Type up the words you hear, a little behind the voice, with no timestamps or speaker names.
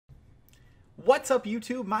What's up,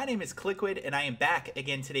 YouTube? My name is Kliquid, and I am back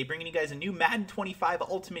again today bringing you guys a new Madden 25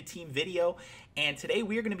 Ultimate Team video. And today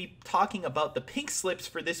we are going to be talking about the pink slips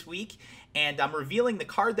for this week, and I'm revealing the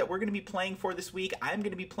card that we're going to be playing for this week. I'm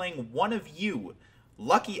going to be playing one of you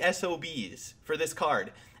lucky SOBs for this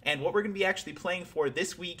card. And what we're going to be actually playing for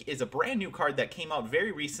this week is a brand new card that came out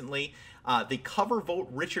very recently, the Cover Vote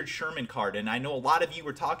Richard Sherman card. And I know a lot of you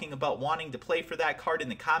were talking about wanting to play for that card in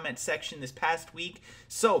the comment section this past week.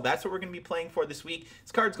 So that's what we're going to be playing for this week.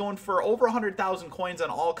 This card's going for over 100,000 coins on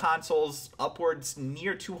all consoles, upwards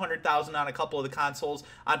near 200,000 on a couple of the consoles.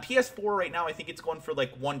 On PS4 right now, I think it's going for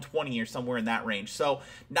like 120 or somewhere in that range. So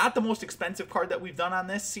not the most expensive card that we've done on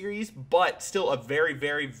this series, but still a very,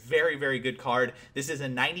 very good card. This is a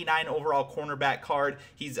 99 overall cornerback card.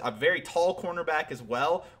 He's a very tall cornerback as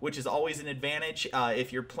well, which is always an advantage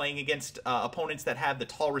if you're playing against opponents that have the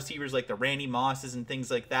tall receivers like the Randy Mosses and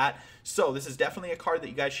things like that. So this is definitely a card that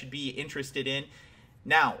you guys should be interested in.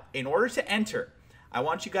 Now, in order to enter, I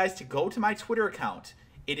want you guys to go to my Twitter account.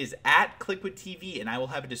 It is at Kliquid TV, and I will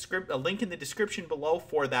have a link in the description below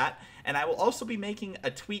for that. And I will also be making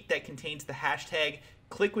a tweet that contains the hashtag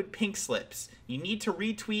Kliquid Pink Slips. You need to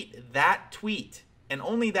retweet that tweet. And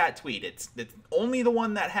only that tweet. It's only the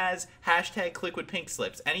one that has hashtag Kliquid Pink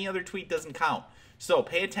Slips. Any other tweet doesn't count. So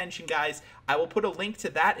pay attention, guys. I will put a link to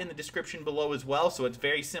that in the description below as well. So it's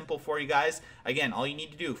very simple for you guys. Again, all you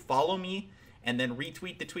need to do, follow me and then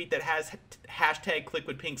retweet the tweet that has hashtag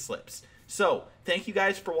Kliquid Pink Slips. So thank you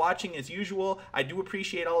guys for watching as usual. I do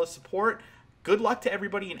appreciate all the support. Good luck to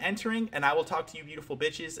everybody in entering, and I will talk to you beautiful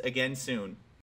bitches again soon.